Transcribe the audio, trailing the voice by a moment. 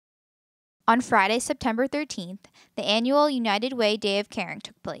On Friday, September 13th, the annual United Way Day of Caring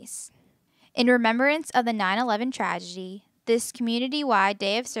took place. In remembrance of the 9/11 tragedy, this community-wide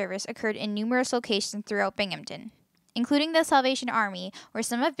day of service occurred in numerous locations throughout Binghamton, including the Salvation Army, where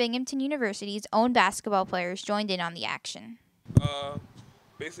some of Binghamton University's own basketball players joined in on the action. Uh,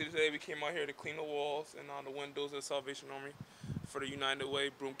 Basically today we came out here to clean the walls and on the windows of the Salvation Army for the United Way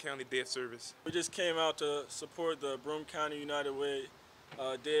Broome County Day of Service. We just came out to support the Broome County United Way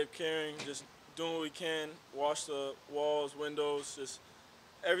Day of Caring, just doing what we can, wash the walls, windows, just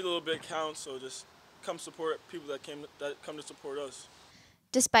every little bit counts, so just come support people that come to support us.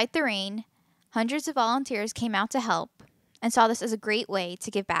 Despite the rain, hundreds of volunteers came out to help and saw this as a great way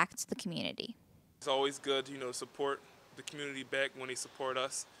to give back to the community. It's always good, to support the community back when they support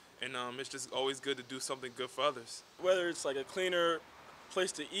us, and it's just always good to do something good for others. Whether it's like a cleaner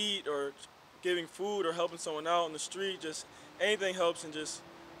place to eat or giving food or helping someone out on the street, just anything helps, and just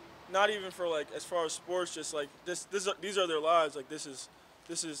not even for like as far as sports, just like these are their lives. Like this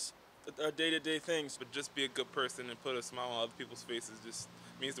is our day-to-day things. But just be a good person and put a smile on other people's faces just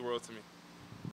means the world to me.